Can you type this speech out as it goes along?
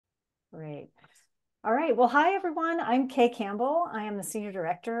Great. All right. Well, hi, everyone. I'm Kay Campbell. I am the Senior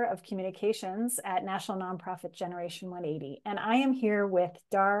Director of Communications at national nonprofit Generation180, and I am here with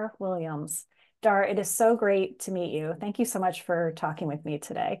Dar Williams. Dar, it is so great to meet you. Thank you so much for talking with me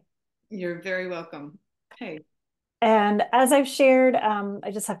today. You're very welcome. Hey, And as I've shared,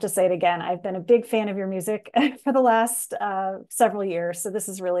 I just have to say it again, I've been a big fan of your music for the last several years. So this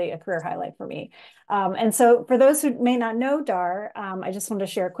is really a career highlight for me. And so for those who may not know Dar, I just want to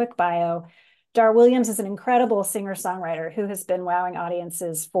share a quick bio. Dar Williams is an incredible singer-songwriter who has been wowing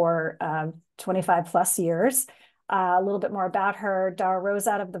audiences for 25 plus years. A little bit more about her. Dar rose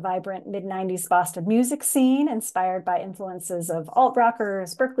out of the vibrant mid-90s Boston music scene, inspired by influences of alt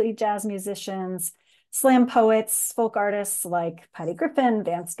rockers, Berkeley jazz musicians, slam poets, folk artists like Patty Griffin,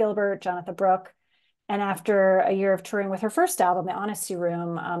 Vance Gilbert, Jonathan Brooke. And after a year of touring with her first album, The Honesty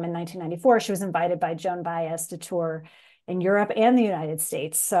Room, in 1994, she was invited by Joan Baez to tour in Europe and the United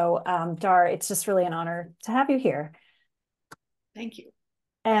States. So, Dar, it's just really an honor to have you here. thank you.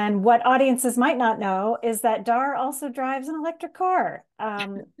 And what audiences might not know is that Dar also drives an electric car.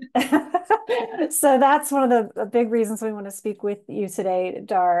 So that's one of the big reasons we want to speak with you today,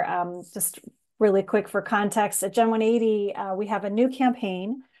 Dar. Just really quick for context, at Gen 180, we have a new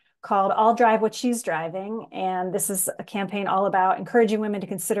campaign called I'll Drive What She's Driving. And this is a campaign all about encouraging women to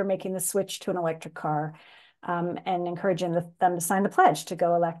consider making the switch to an electric car, and encouraging them to sign the pledge to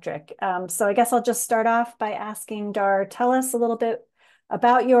go electric. So I guess I'll just start off by asking Dar, tell us a little bit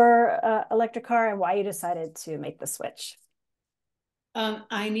about your electric car and why you decided to make the switch.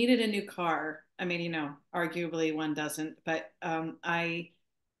 I needed a new car. I mean, arguably one doesn't, but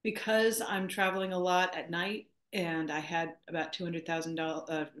because I'm traveling a lot at night and I had about 200,000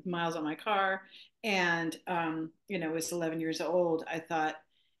 miles on my car and, it was 11 years old, I thought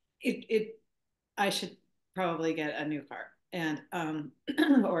I should probably get a new car and,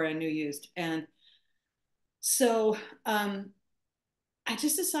 or a new used. And so, I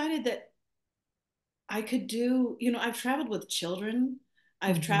just decided that I could do, I've traveled with children.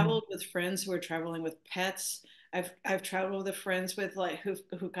 I've Mhm. traveled with friends who are traveling with pets. I've traveled with friends with like who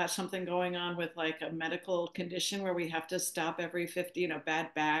got something going on with like a medical condition where we have to stop every 50,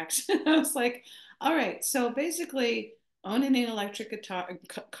 bad backs. I was like, all right, so basically owning an electric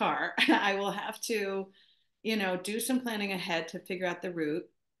car, I will have to, do some planning ahead to figure out the route.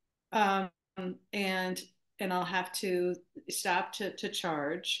 Um, and I'll have to stop to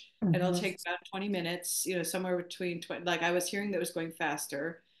charge, and it'll Mhm. take about 20 minutes, somewhere between 20, like I was hearing that was going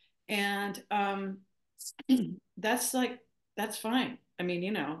faster. And that's like, that's fine. I mean,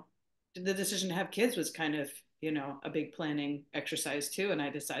 the decision to have kids was kind of, a big planning exercise too, and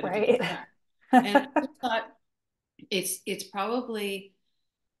I decided to do Right. that. And I thought it's probably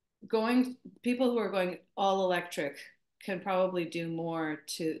going people who are going all electric can probably do more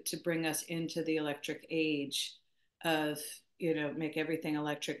to bring us into the electric age of make everything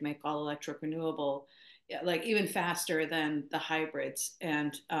electric, make all electric renewable, like even faster than the hybrids,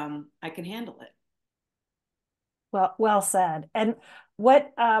 and I can handle it. Well said. And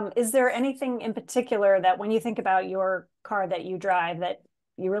what is there anything in particular that when you think about your car that you drive that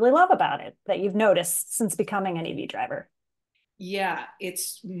you really love about it, that you've noticed since becoming an EV driver? Yeah,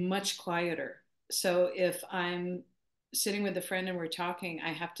 it's much quieter. So if I'm sitting with a friend and we're talking, I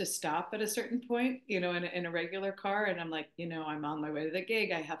have to stop at a certain point, in a regular car. And I'm like, I'm on my way to the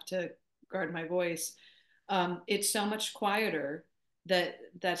gig. I have to guard my voice. It's so much quieter that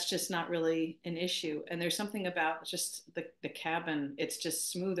that's just not really an issue. And there's something about just the cabin. It's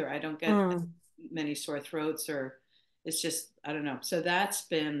just smoother. I don't get Mm. many sore throats, or it's just, I don't know. So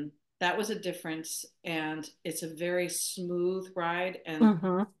that was a difference, and it's a very smooth ride, and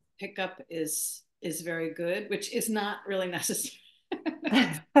Mhm. pickup is very good, which is not really necessary.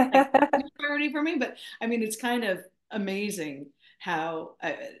 Like a priority for me, but I mean, it's kind of amazing how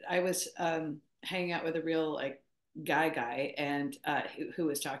I was hanging out with a real like guy, and who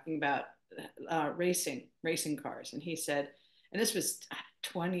was talking about racing cars, and he said, and this was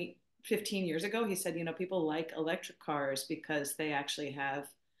 15 years ago, he said, people like electric cars because they have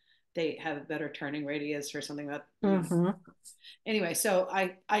a better turning radius or something that Mhm. anyway. So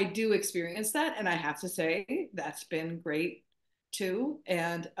I do experience that, and I have to say that's been great too.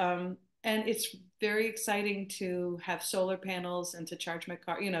 And it's very exciting to have solar panels and to charge my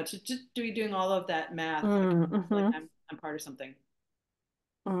car, to be doing all of that math, like Mhm. I'm part of something.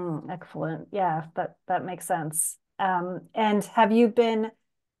 Excellent. Yeah, that makes sense. And have you been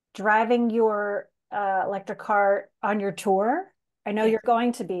driving your electric car on your tour? I know Yeah. you're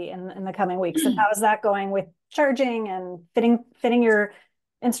going to be in the coming weeks. So how is that going with charging and fitting your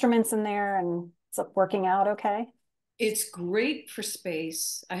instruments in there, and is it working out okay? It's great for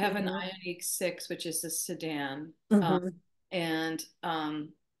space. I have an Mm-hmm. Ioniq 6, which is a sedan. Mm-hmm. And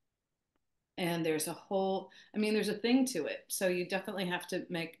and there's a whole, I mean, there's a thing to it. So you definitely have to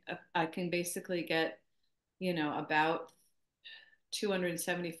I can basically get, about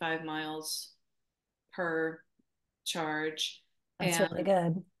 275 miles per charge. That's And really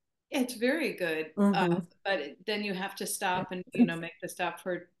good. it's very good. Mm-hmm. But then you have to stop and, make the stop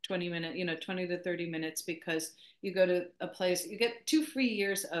for 20 minutes, 20 to 30 minutes, because you go to a place, you get 2 free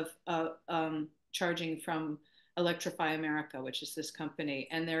years of charging from Electrify America, which is this company.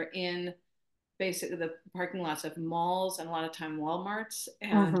 And they're in basically the parking lots of malls and a lot of time Walmarts.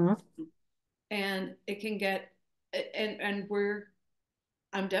 Mm-hmm. And it can get, and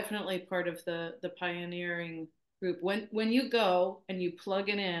I'm definitely part of the pioneering group. When you go and you plug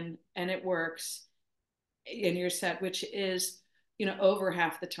it in and it works and you're set, which is, over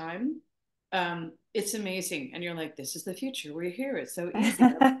half the time, it's amazing. And you're like, this is the future. We're here. It's so easy.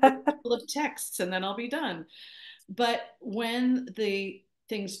 A couple of texts and then I'll be done. But when the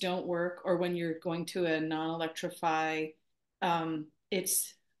things don't work, or when you're going to a non-electrify,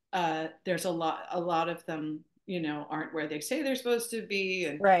 it's there's a lot of them, aren't where they say they're supposed to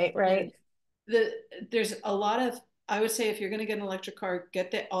be. Right, And right. the there's a lot of, I would say, if you're going to get an electric car,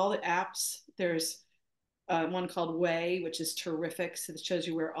 get all the apps. There's one called Way, which is terrific. So it shows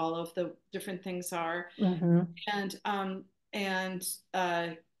you where all of the different things are. Mm-hmm. And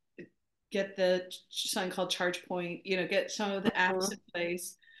get something called Charge Point. Get some of the apps in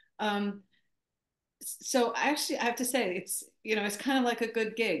place. Um, so actually, I have to say, it's kind of like a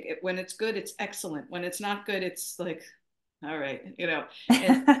good gig. When it's good, it's excellent. When it's not good, it's like, all right, and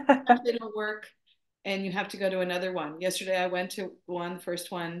Mm-hmm. sometimes they don't work, and you have to go to another one. Yesterday, I went to one, the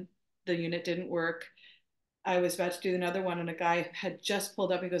first one, the unit didn't work. I was about to do another one, and a guy had just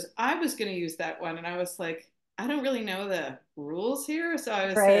pulled up. He goes, I was going to use that one. And I was like, I don't really know the rules here. So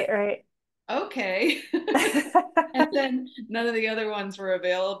I said, Right, right. okay. And then none of the other ones were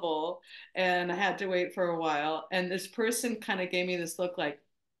available, and I had to wait for a while. And this person kind of gave me this look like,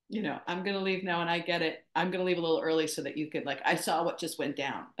 I'm going to leave now, and I get it. I'm going to leave a little early so that you could, like, I saw what just went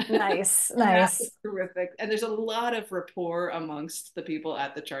down. Nice, And that was nice. terrific. And there's a lot of rapport amongst the people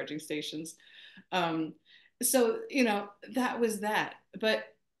at the charging stations. Um, so, that was that. But,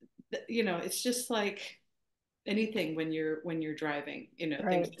 it's just like anything when you're driving, things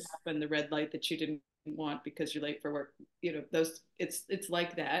Right. that happen, the red light that you didn't want because you're late for work, those, it's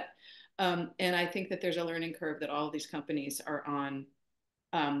like that. And I think that there's a learning curve that all of these companies are on,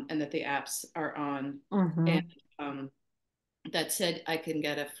 and that the apps are on. And Mm-hmm. um, that said, I can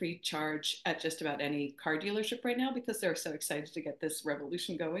get a free charge at just about any car dealership right now because they're so excited to get this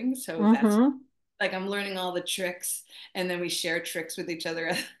revolution going. So that's Mm-hmm. like, I'm learning all the tricks, and then we share tricks with each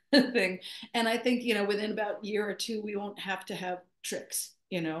other thing. And I think, within about a year or two, we won't have to have tricks.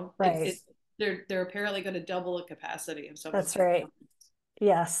 Right. They're apparently going to double the capacity of some of That's these. right.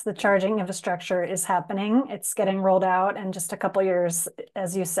 Yes, the charging infrastructure is happening. It's getting rolled out in just a couple years,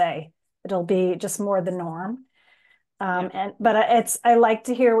 as you say. It'll be just more the norm. Yeah. But I like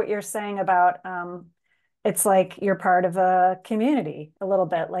to hear what you're saying about it's like you're part of a community a little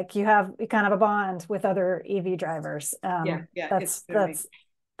bit. Like you kind of a bond with other EV drivers. Yeah. Yeah. It's very.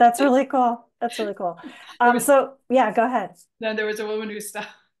 That's really cool. That's really cool. There was So yeah, go ahead. No, there was a woman who stopped.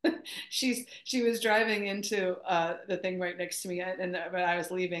 She was driving into the thing right next to me, and when I was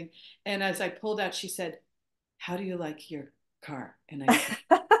leaving, and as I pulled out, she said, "How do you like your car?" And I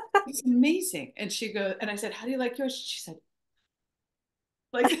said, "It's amazing." And she goes, and I said, "How do you like yours?" She said,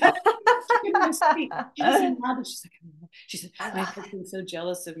 like that. She couldn't even speak. She just nodded. She's like, "Oh." She said, I "My love it. husband's so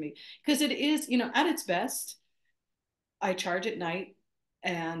jealous of me," because it is, at its best. I charge at night,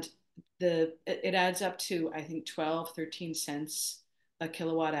 and it adds up to, I think, 12, 13 cents a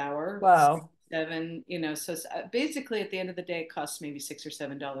kilowatt hour. Whoa. Seven, so basically at the end of the day, it costs maybe $6 or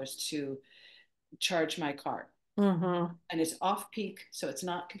 $7 to charge my car. Mm-hmm. And it's off peak, so it's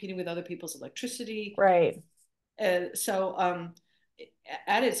not competing with other people's electricity. Right. So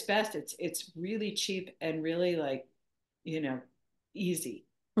at its best, it's really cheap and really, like, you know, easy.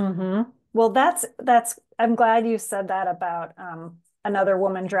 Mm-hmm. Well, I'm glad you said that about another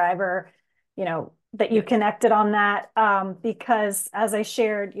woman driver, that you Yeah. connected on that. Because as I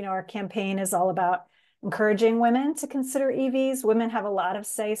shared, our campaign is all about encouraging women to consider EVs. Women have a lot of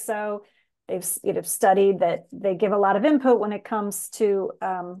say so. They've, studied that they give a lot of input when it comes to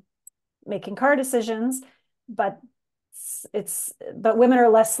making car decisions, but but women are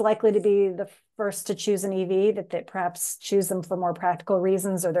less likely to be the first to choose an EV, that they perhaps choose them for more practical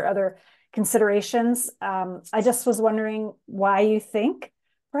reasons or their other considerations. I just was wondering why you think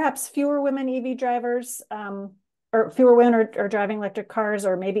perhaps fewer women EV drivers. or fewer women are driving electric cars,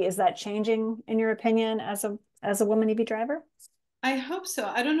 or maybe is that changing in your opinion as a woman EV driver? I hope so.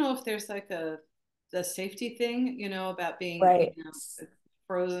 I don't know if there's like the safety thing, about being, Right.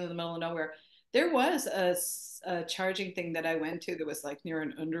 frozen in the middle of nowhere. There was a charging thing that I went to that was like near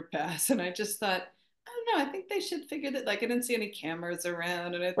an underpass, and I just thought, I don't know, I think they should figure that. Like, I didn't see any cameras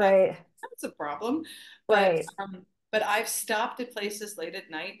around, and I thought Right. that's a problem. But Right. but I've stopped at places late at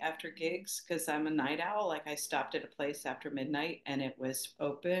night after gigs because I'm a night owl. Like, I stopped at a place after midnight, and it was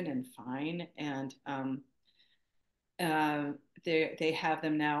open and fine, and uh, they have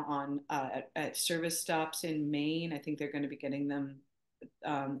them now on at service stops in Maine. I think they're going to be getting them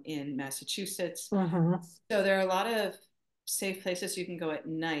in Massachusetts. Mm-hmm. So there are a lot of safe places you can go at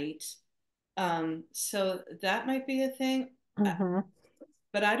night. So that might be a thing. Mm-hmm.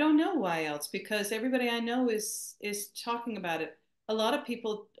 But I don't know why else, because everybody I know is talking about it. A lot of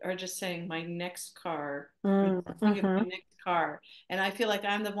people are just saying my next car, thinking of my Mm-hmm. next car, and I feel like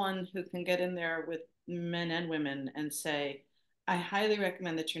I'm the one who can get in there with men and women and say, I highly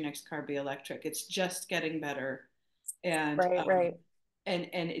recommend that your next car be electric. It's just getting better, and Right, right.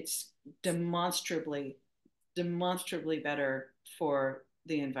 it's demonstrably demonstrably better for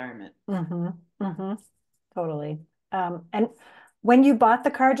the environment. Mm-hmm. Mm-hmm. Totally. And when you bought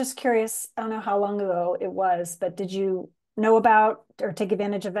the car, just curious, I don't know how long ago it was, but did you know about or take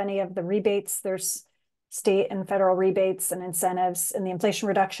advantage of any of the rebates? There's state and federal rebates and incentives in the Inflation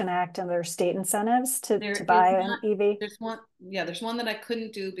Reduction Act, and there's state incentives There to is buy an not. EV. There's one that I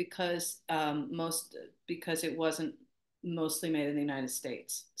couldn't do because it wasn't mostly made in the United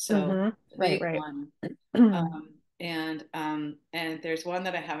States. So Mm-hmm. the Right, big right. one. And there's one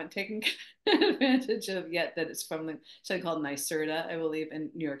that I haven't taken advantage of yet that is from something called NYSERDA, I believe, in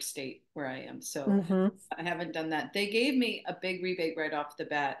New York State where I am. So Mm-hmm. I haven't done that. They gave me a big rebate right off the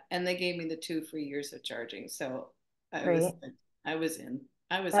bat, and they gave me the 2 free years of charging. So I was Great. I was in.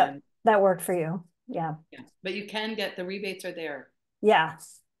 I was That in. that worked for you. Yeah. Yeah. But you can get the rebates are there. Yeah.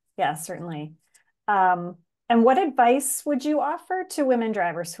 Yeah, certainly. Um, and what advice would you offer to women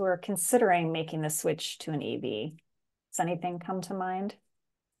drivers who are considering making the switch to an EV? Does anything come to mind?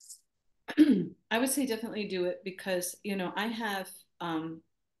 I would say definitely do it because, I have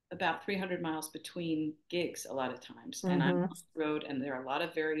about 300 miles between gigs a lot of times, and I'm Mm-hmm. on the road, and there are a lot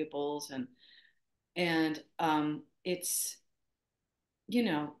of variables, and it's,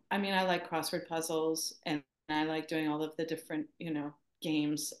 I mean, I like crossword puzzles, and I like doing all of the different,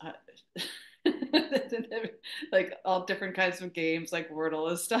 games, like all different kinds of games, like Wordle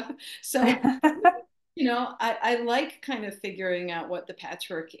and stuff. So I like kind of figuring out what the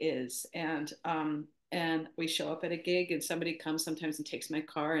patchwork is. And we show up at a gig, and somebody comes sometimes and takes my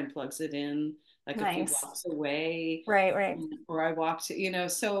car and plugs it in like a few Nice. blocks away, Right, right. or I walk to,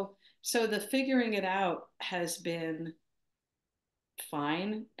 so the figuring it out has been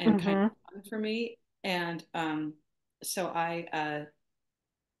fine and kind Mm-hmm. of fun for me. And so I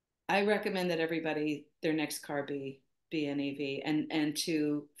recommend that everybody their next car be an EV, and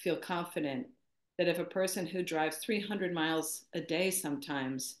to feel confident that if a person who drives 300 miles a day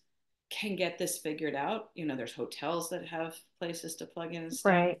sometimes can get this figured out, there's hotels that have places to plug in and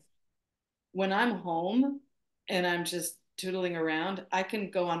stuff. Right. When I'm home and I'm just tootling around, I can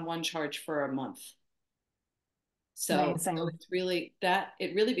go on one charge for a month. So Amazing. it's really that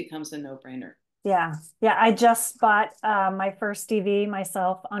it really becomes a no-brainer. Yeah. Yeah. I just bought my first EV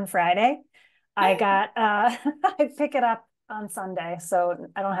myself on Friday. I got I pick it up on Sunday, so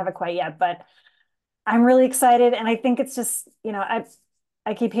I don't have it quite yet, but I'm really excited. And I think it's just,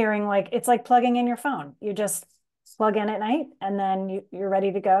 I keep hearing like it's like plugging in your phone. You just plug in at night and then you're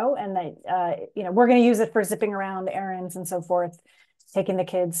ready to go. And that we're going to use it for zipping around errands and so forth, taking the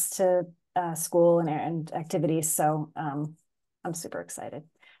kids to school and activities. So I'm super excited.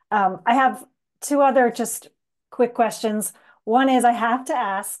 I have two other just quick questions. One is I have to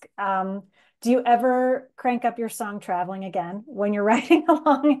ask, do you ever crank up your song traveling again when you're riding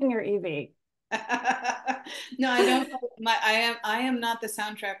along in your EV? No, I don't. I am not the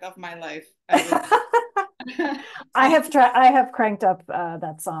soundtrack of my life. I was. I, I have cranked up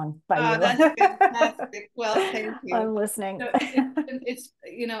that song by oh, you. that's fantastic. Well, thank you. I'm listening.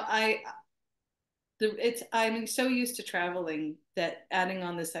 So it's I'm so used to traveling that adding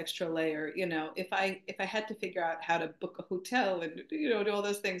on this extra layer, if I had to figure out how to book a hotel and do all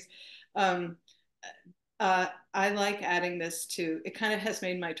those things, um, I like adding this to it. Kind of has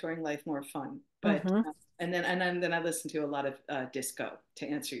made my touring life more fun. But Hmm. and then I listen to a lot of disco to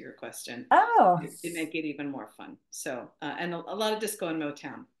answer your question. Oh, It make it even more fun. So and a lot of disco and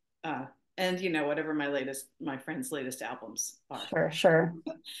Motown, and whatever my friend's latest albums are. sure, sure.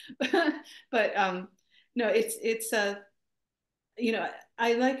 But No, it's you know,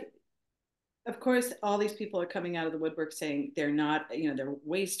 I like, of course, all these people are coming out of the woodwork saying they're not, they're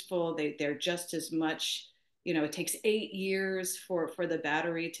wasteful. They're just as much, it takes 8 years for the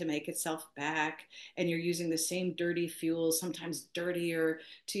battery to make itself back, and you're using the same dirty fuel, sometimes dirtier.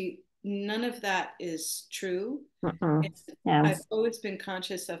 To None of that is true. Mm-mm. Yeah. I've always been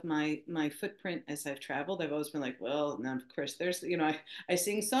conscious of my footprint as I've traveled. I've always been like, well, now of course there's, I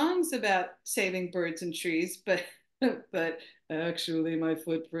sing songs about saving birds and trees, but but actually my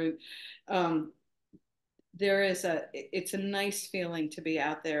footprint. Um, it's a nice feeling to be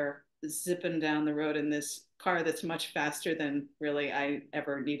out there zipping down the road in this car that's much faster than really I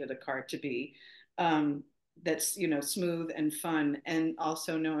ever needed a car to be. That's smooth and fun, and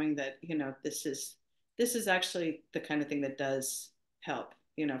also knowing that this is actually the kind of thing that does help.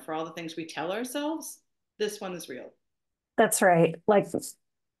 For all the things we tell ourselves, this one is real. That's right. Like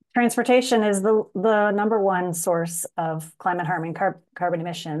transportation is the number one source of climate harming carbon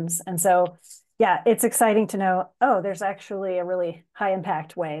emissions. And so, yeah, it's exciting to know, oh, there's actually a really high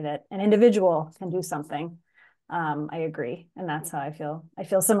impact way that an individual can do something. I agree. And that's how I feel. I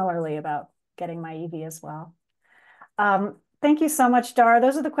feel similarly about getting my EV as well. Thank you so much, Dar.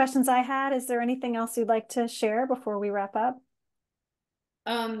 Those are the questions I had. Is there anything else you'd like to share before we wrap up?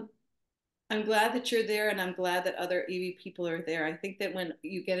 Um, I'm glad that you're there, and I'm glad that other EV people are there. I think that when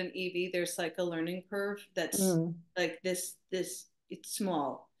you get an EV, there's like a learning curve that's Mm. like this, it's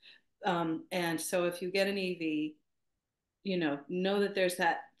small. And so if you get an EV, know that there's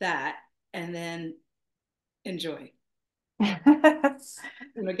that, and then enjoy.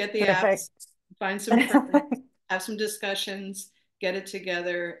 Get the Terrific. apps, find some friends, have some discussions, get it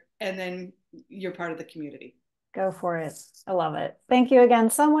together, and then you're part of the community. Go for it. I love it. Thank you again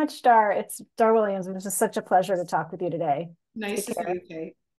so much, Dar. It's Dar Williams. It was just such a pleasure to talk with you today. Nice Take to see care. you, Kate.